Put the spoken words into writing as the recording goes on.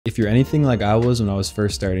If you're anything like I was when I was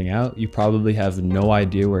first starting out, you probably have no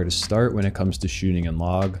idea where to start when it comes to shooting in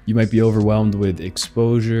log. You might be overwhelmed with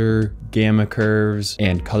exposure, gamma curves,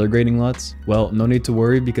 and color grading LUTs. Well, no need to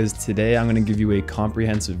worry, because today I'm going to give you a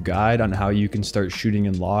comprehensive guide on how you can start shooting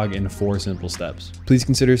in log in 4 simple steps. Please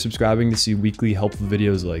consider subscribing to see weekly helpful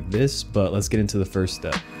videos like this, but let's get into the first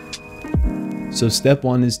step. So step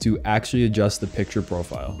 1 is to actually adjust the picture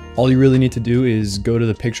profile. All you really need to do is go to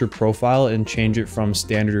the picture profile and change it from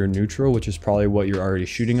standard or neutral, which is probably what you're already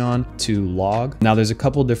shooting on, to log. Now there's a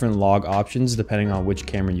couple different log options depending on which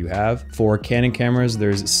camera you have. For Canon cameras,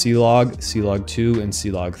 there's C-Log, C-Log 2, and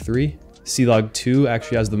C-Log 3. C-Log 2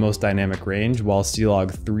 actually has the most dynamic range, while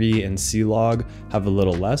C-Log 3 and C-Log have a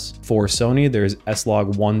little less. For Sony, there's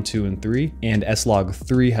S-Log 1, 2, and 3, and S-Log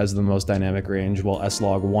 3 has the most dynamic range, while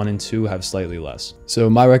S-Log 1 and 2 have slightly less.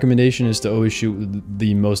 So my recommendation is to always shoot with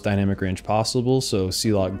the most dynamic range possible, so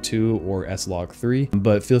C-Log 2 or S-Log 3,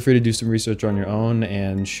 but feel free to do some research on your own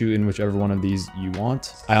and shoot in whichever one of these you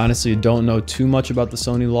want. I honestly don't know too much about the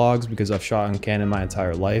Sony logs because I've shot on Canon my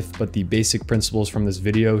entire life, but the basic principles from this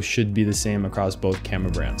video should be the same across both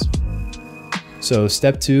camera brands. So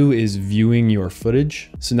step 2 is viewing your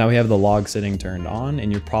footage. So now we have the log setting turned on,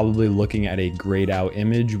 and you're probably looking at a grayed out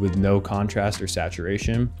image with no contrast or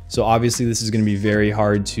saturation. So obviously this is going to be very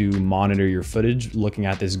hard to monitor your footage looking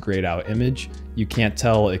at this grayed out image. You can't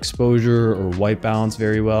tell exposure or white balance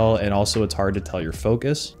very well, and also it's hard to tell your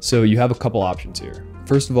focus. So you have a couple options here.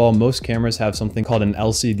 First of all, most cameras have something called an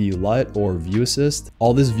LCD LUT or view assist.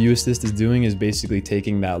 All this view assist is doing is basically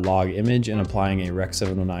taking that log image and applying a Rec.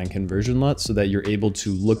 709 conversion LUT so that you're able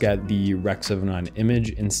to look at the Rec. 709 image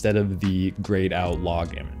instead of the grayed out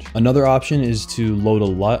log image. Another option is to load a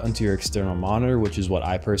LUT onto your external monitor, which is what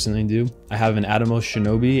I personally do. I have an Atomos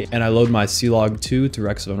Shinobi and I load my C-Log 2 to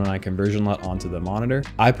Rec. 709 conversion LUT onto the monitor.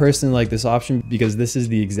 I personally like this option because this is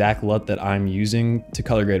the exact LUT that I'm using to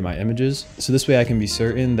color grade my images. So this way I can be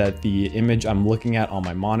certain that the image I'm looking at on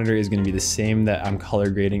my monitor is going to be the same that I'm color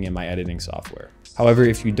grading in my editing software. However,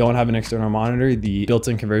 if you don't have an external monitor, the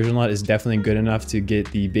built-in conversion LUT is definitely good enough to get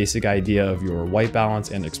the basic idea of your white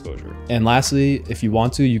balance and exposure. And lastly, if you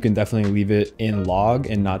want to, you can definitely leave it in log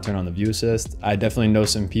and not turn on the view assist. I definitely know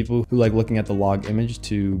some people who like looking at the log image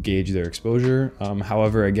to gauge their exposure.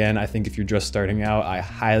 However, again, I think if you're just starting out, I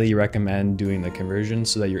highly recommend doing the conversion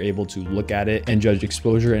so that you're able to look at it and judge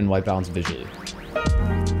exposure and white balance visually.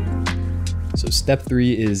 So step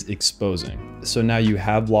 3 is exposing. So now you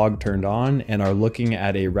have log turned on and are looking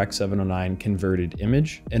at a Rec. 709 converted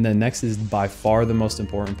image. And then next is by far the most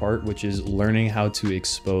important part, which is learning how to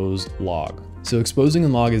expose log. So exposing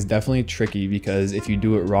in log is definitely tricky because if you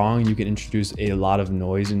do it wrong, you can introduce a lot of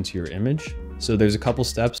noise into your image. So there's a couple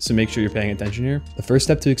steps, so make sure you're paying attention here. The first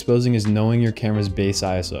step to exposing is knowing your camera's base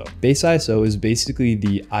ISO. Base ISO is basically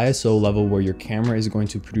the ISO level where your camera is going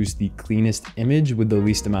to produce the cleanest image with the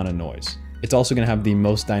least amount of noise. It's also going to have the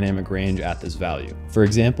most dynamic range at this value. For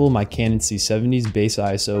example, my Canon C70's base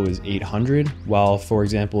ISO is 800, while for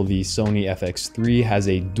example, the Sony FX3 has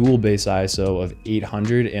a dual base ISO of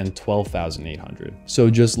 800 and 12,800. So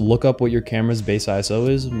just look up what your camera's base ISO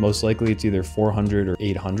is. Most likely it's either 400 or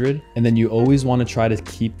 800. And then you always want to try to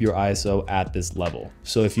keep your ISO at this level.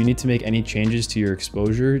 So if you need to make any changes to your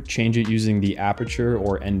exposure, change it using the aperture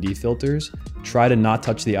or ND filters. Try to not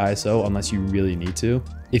touch the ISO unless you really need to.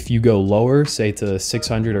 If you go lower, say to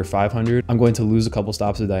 600 or 500, I'm going to lose a couple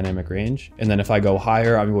stops of dynamic range. And then if I go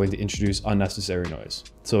higher, I'm going to introduce unnecessary noise.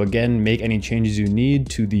 So again, make any changes you need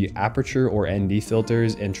to the aperture or ND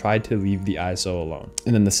filters and try to leave the ISO alone.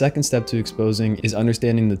 And then the second step to exposing is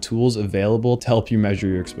understanding the tools available to help you measure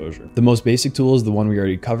your exposure. The most basic tool is the one we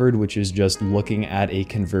already covered, which is just looking at a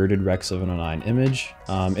converted Rec. 709 image.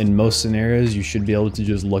 In most scenarios, you should be able to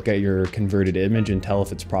just look at your converted image and tell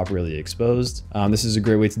if it's properly exposed. This is a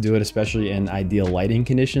great way to do it, especially in ideal lighting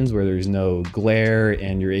conditions where there's no glare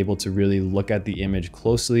and you're able to really look at the image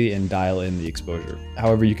closely and dial in the exposure.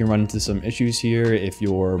 However, you can run into some issues here if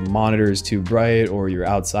your monitor is too bright or you're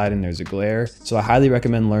outside and there's a glare. So I highly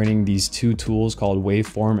recommend learning these 2 tools called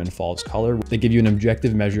waveform and false color. They give you an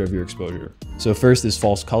objective measure of your exposure. So first is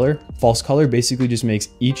false color. False color basically just makes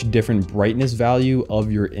each different brightness value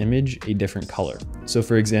of your image a different color. So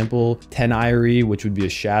for example, 10 IRE, which would be a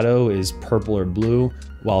shadow, is purple or blue,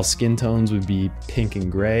 while skin tones would be pink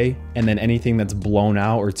and gray. And then anything that's blown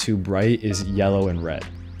out or too bright is yellow and red.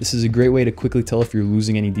 This is a great way to quickly tell if you're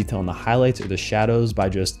losing any detail in the highlights or the shadows by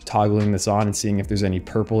just toggling this on and seeing if there's any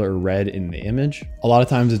purple or red in the image. A lot of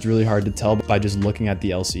times it's really hard to tell by just looking at the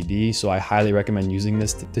LCD, so I highly recommend using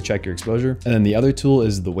this to check your exposure. And then the other tool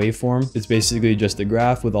is the waveform. It's basically just a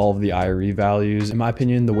graph with all of the IRE values. In my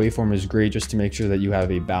opinion, the waveform is great just to make sure that you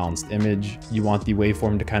have a balanced image. You want the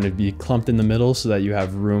waveform to kind of be clumped in the middle so that you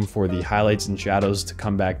have room for the highlights and shadows to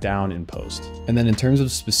come back down in post. And then in terms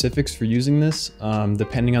of specifics for using this,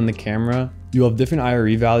 depending on the camera, you have different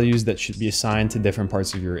IRE values that should be assigned to different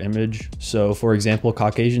parts of your image. So for example,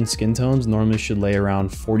 Caucasian skin tones normally should lay around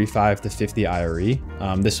 45 to 50 IRE.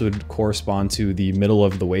 This would correspond to the middle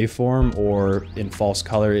of the waveform, or in false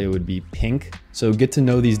color, it would be pink. So get to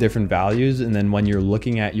know these different values, and then when you're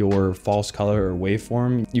looking at your false color or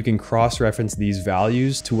waveform, you can cross-reference these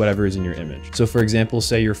values to whatever is in your image. So for example,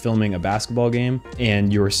 say you're filming a basketball game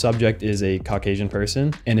and your subject is a Caucasian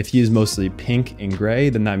person, and if he is mostly pink and gray,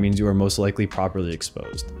 then that means you are most likely properly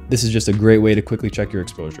exposed. This is just a great way to quickly check your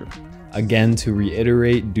exposure. Again, to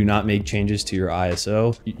reiterate, do not make changes to your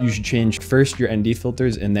ISO. You should change first your ND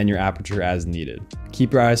filters and then your aperture as needed.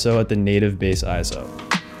 Keep your ISO at the native base ISO.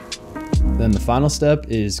 Then the final step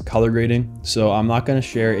is color grading. So I'm not going to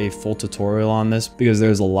share a full tutorial on this because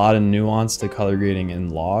there's a lot of nuance to color grading in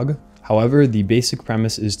log. However, the basic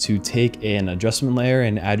premise is to take an adjustment layer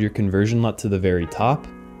and add your conversion LUT to the very top,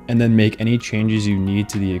 and then make any changes you need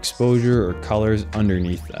to the exposure or colors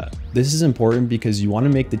underneath that. This is important because you want to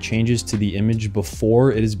make the changes to the image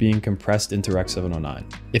before it is being compressed into Rec. 709.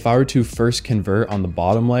 If I were to first convert on the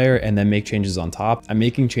bottom layer and then make changes on top, I'm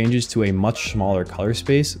making changes to a much smaller color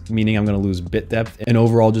space, meaning I'm going to lose bit depth and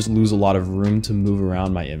overall just lose a lot of room to move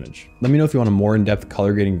around my image. Let me know if you want a more in-depth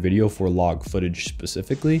color grading video for log footage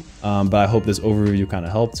specifically, but I hope this overview kind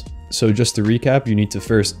of helped. So just to recap, you need to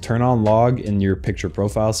first turn on log in your picture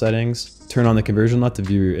profile settings, turn on the conversion LUT to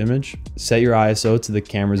view your image, set your ISO to the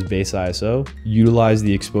camera's base ISO, utilize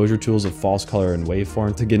the exposure tools of false color and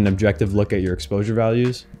waveform to get an objective look at your exposure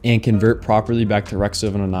values, and convert properly back to Rec.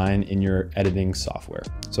 709 in your editing software.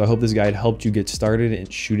 So I hope this guide helped you get started in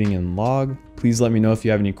shooting in log. Please let me know if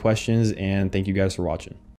you have any questions, and thank you guys for watching.